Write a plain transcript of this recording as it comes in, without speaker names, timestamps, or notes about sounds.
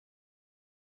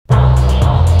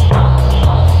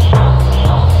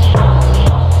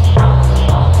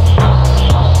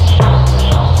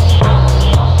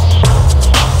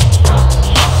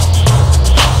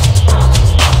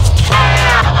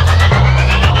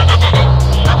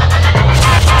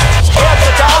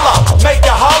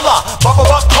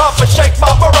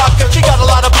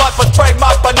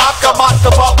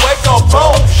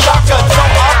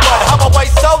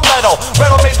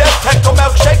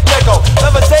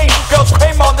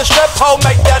pole,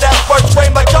 make that ass work, scream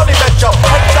like Joni Mitchell.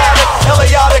 Exotic,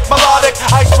 idiotic, melodic,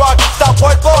 ice rock, stop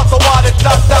work, lost the wattage,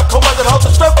 knocked out, cool as it holds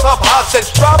the strip club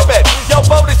hostage. Drop it, yo,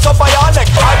 booty so bionic,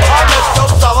 I promise, no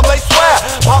solemnly swear.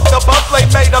 Pop the bubbly,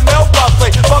 made a meal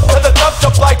roughly, fuck to the dump,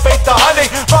 jump like bait to honey.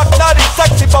 Rock nutty,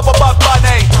 sexy, bubble butt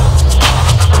bunny.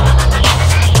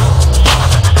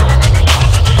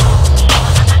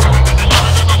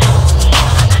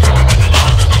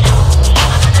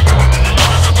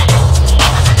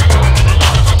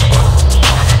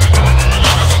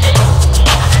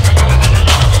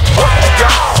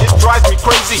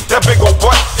 Crazy, that big old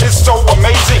butt is so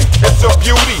amazing. It's a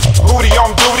beauty, booty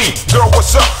on duty. Girl,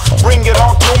 what's up? Bring it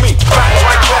on to me. Back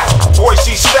like that, boy,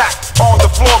 she's stacked on the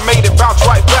floor, made it bounce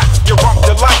right back. Your rump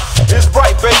delight is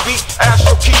bright, baby. Ass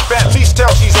she'll keep at least till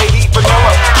she's 80.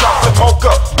 Vanilla, chocolate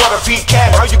mocha, butter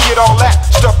pecan. How you get all that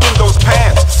stuffed in those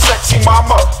pants? Sexy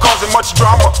mama, causing much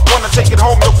drama. Wanna take it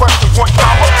home? No question, point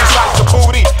comma. Besides the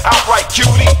booty, outright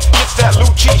cutie. Gets that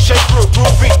Lucci, shake real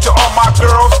groovy. To all my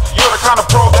girls, you're the kind of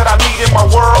pro that I need in my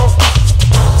world.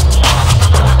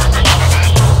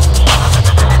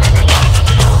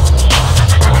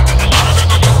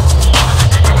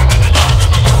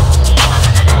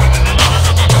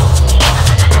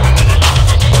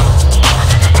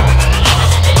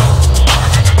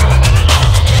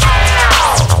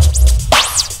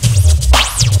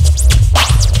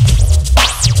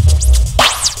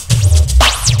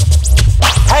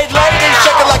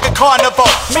 Carnival,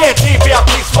 me and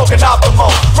TVIP smoking optimal.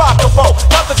 Rock the boat,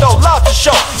 got the dough, lots to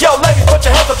show. Yo, ladies, put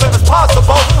your hands up if it's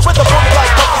possible. With the booty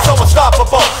like Bucky, so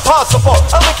unstoppable. Possible,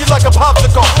 I lick you like a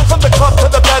popsicle.